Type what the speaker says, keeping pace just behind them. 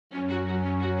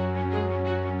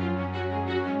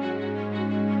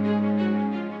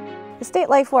Estate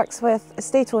Life works with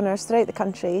estate owners throughout the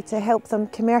country to help them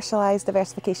commercialise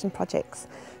diversification projects.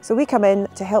 So we come in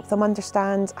to help them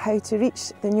understand how to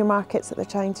reach the new markets that they're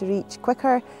trying to reach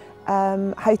quicker,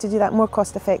 how to do that more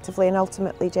cost effectively and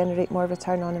ultimately generate more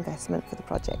return on investment for the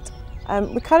project.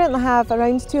 We currently have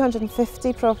around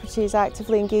 250 properties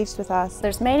actively engaged with us.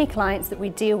 There's many clients that we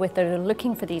deal with that are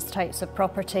looking for these types of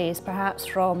properties, perhaps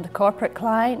from the corporate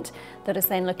client that is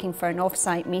then looking for an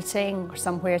off-site meeting or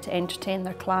somewhere to entertain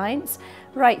their clients,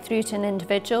 right through to an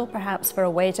individual, perhaps for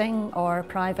a wedding or a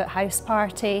private house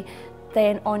party,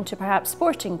 then on to perhaps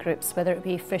sporting groups, whether it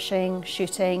be fishing,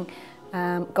 shooting,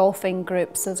 golfing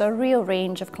groups. There's a real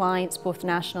range of clients, both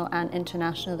national and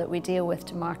international, that we deal with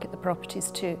to market the properties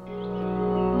to.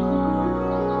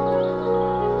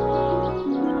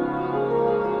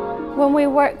 When we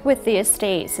work with the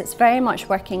estates, it's very much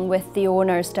working with the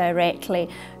owners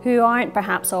directly, who aren't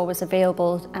perhaps always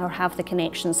available or have the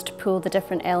connections to pull the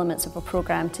different elements of a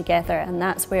programme together, and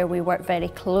that's where we work very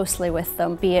closely with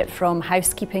them, be it from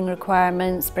housekeeping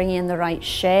requirements, bringing in the right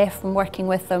chef and working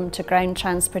with them, to ground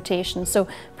transportation, so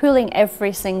pulling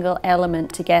every single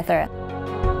element together.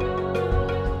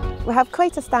 We have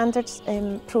quite a standard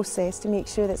process to make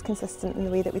sure that it's consistent in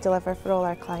the way that we deliver for all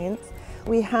our clients.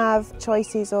 We have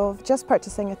choices of just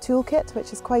purchasing a toolkit,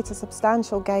 which is quite a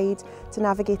substantial guide to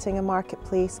navigating a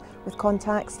marketplace with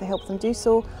contacts to help them do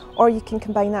so, or you can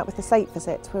combine that with a site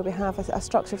visit where we have a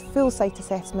structured full site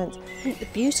assessment. I think the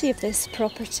beauty of this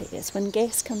property is when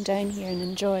guests come down here and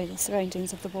enjoy the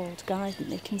surroundings of the walled garden,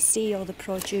 they can see all the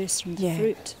produce from the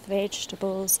fruit,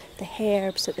 vegetables, the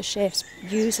herbs that the chef's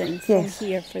using from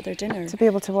here for their dinner. To be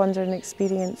able to wander and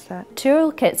experience that.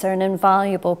 Toolkits are an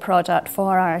invaluable product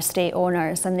for our estate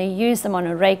owners, and they use them on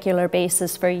a regular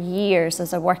basis for years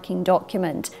as a working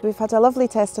document. We've had a lovely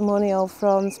testimonial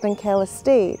from Springkell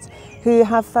Estate, who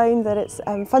have found that it's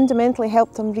fundamentally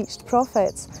helped them reach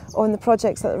profits on the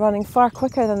projects that are running far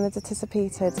quicker than they'd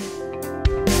anticipated.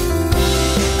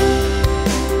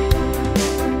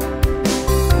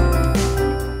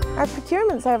 Our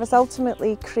procurement service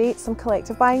ultimately creates some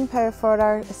collective buying power for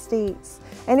our estates.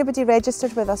 Anybody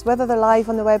registered with us, whether they're live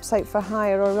on the website for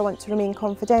hire or they want to remain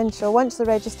confidential, once they're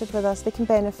registered with us, they can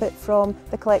benefit from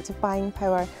the collective buying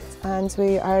power. And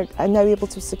we are now able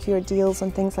to secure deals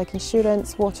on things like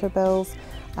insurance, water bills,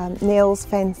 nails,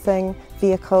 fencing,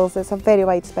 vehicles. It's a very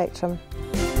wide spectrum.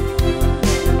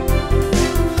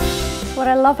 What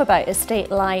I love about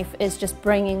Estate Life is just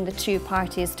bringing the two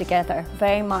parties together,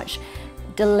 very much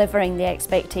delivering the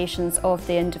expectations of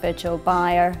the individual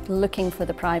buyer looking for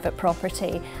the private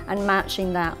property and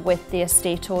matching that with the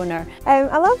estate owner.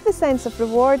 I love the sense of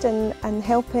reward and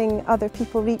helping other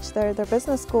people reach their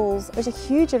business goals. There's a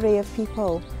huge array of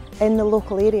people in the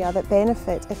local area that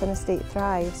benefit if an estate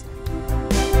thrives.